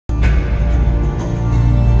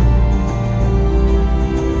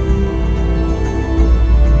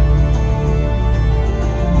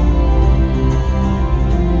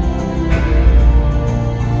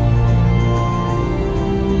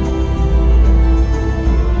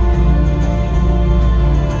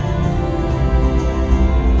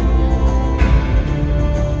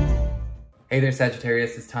Hey there,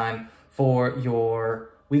 Sagittarius. It's time for your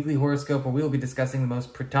weekly horoscope where we will be discussing the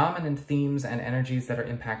most predominant themes and energies that are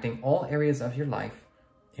impacting all areas of your life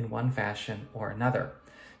in one fashion or another.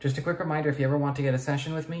 Just a quick reminder, if you ever want to get a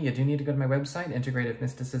session with me, you do need to go to my website,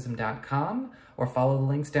 integrativemysticism.com, or follow the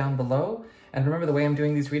links down below. And remember, the way I'm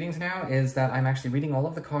doing these readings now is that I'm actually reading all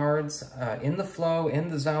of the cards in the flow, in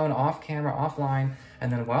the zone, off camera, offline,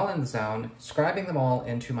 and then while in the zone, scribing them all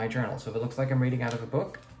into my journal. So if it looks like I'm reading out of a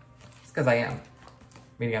book, it's because I am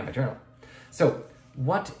reading out of my journal. So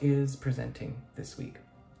what is presenting this week?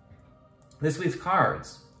 This week's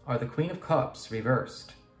cards are the Queen of Cups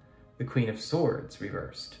reversed, the Queen of Swords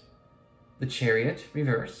reversed, the Chariot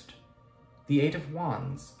reversed, the Eight of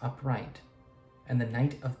Wands upright, and the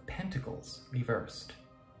Knight of Pentacles reversed.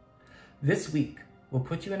 This week will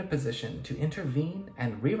put you in a position to intervene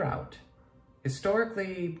and reroute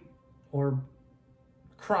historically or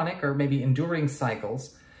chronic or maybe enduring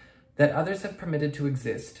cycles that others have permitted to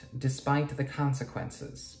exist despite the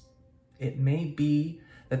consequences. It may be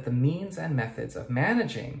that the means and methods of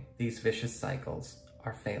managing these vicious cycles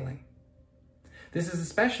are failing. This is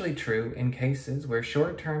especially true in cases where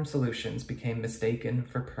short-term solutions became mistaken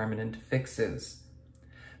for permanent fixes.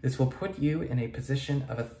 This will put you in a position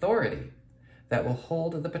of authority that will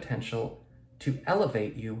hold the potential to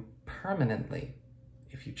elevate you permanently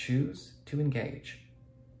if you choose to engage.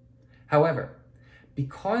 However,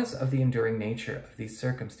 because of the enduring nature of these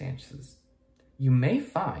circumstances, you may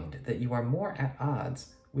find that you are more at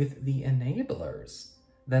odds with the enablers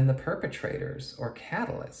than the perpetrators or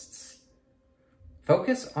catalysts.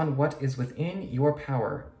 Focus on what is within your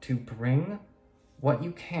power to bring what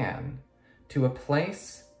you can to a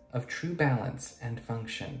place of true balance and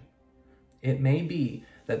function. It may be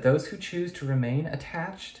that those who choose to remain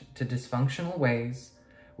attached to dysfunctional ways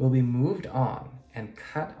will be moved on and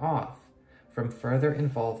cut off from further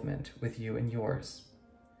involvement with you and yours.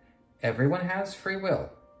 Everyone has free will.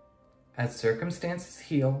 As circumstances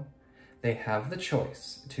heal, they have the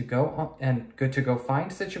choice to go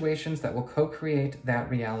find situations that will co-create that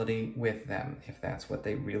reality with them, if that's what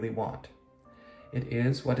they really want. It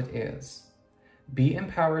is what it is. Be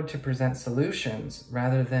empowered to present solutions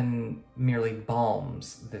rather than merely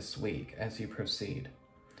balms this week as you proceed.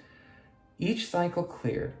 Each cycle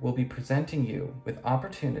cleared will be presenting you with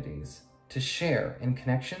opportunities to share in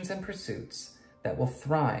connections and pursuits that will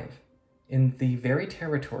thrive in the very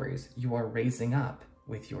territories you are raising up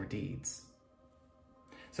with your deeds.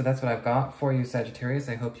 So that's what I've got for you, Sagittarius.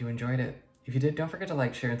 I hope you enjoyed it. If you did, don't forget to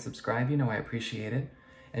like, share, and subscribe. You know I appreciate it.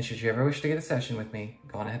 And should you ever wish to get a session with me,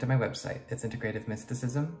 go on ahead to my website. It's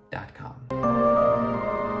integrativemysticism.com.